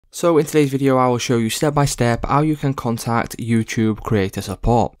So in today's video I will show you step by step how you can contact YouTube creator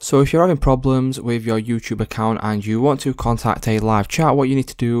support. So if you're having problems with your YouTube account and you want to contact a live chat, what you need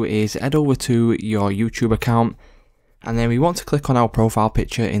to do is head over to your YouTube account, and then we want to click on our profile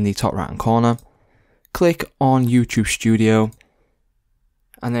picture in the top right hand corner. Click on YouTube Studio,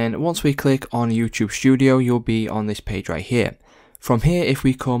 and then once we click on YouTube Studio you'll be on this page right here. From here, if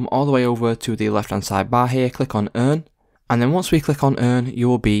we come all the way over to the left hand side bar here, click on Earn. And then once we click on Earn, you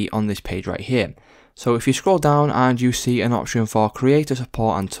will be on this page right here. So if you scroll down and you see an option for creator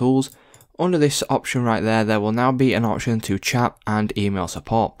support and tools, under this option right there will now be an option to chat and email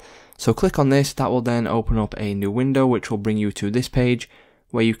support. So click on this, that will then open up a new window which will bring you to this page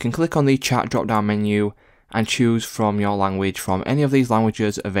where you can click on the chat drop down menu and choose from your language from any of these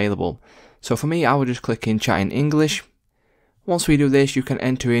languages available. So for me, I will just click in chat in English. Once we do this, you can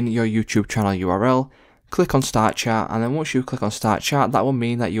enter in your YouTube channel URL, click on start chat, and then once you click on start chat, that will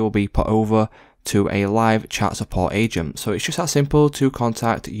mean that you will be put over to a live chat support agent. So it's just that simple to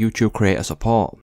contact YouTube creator support.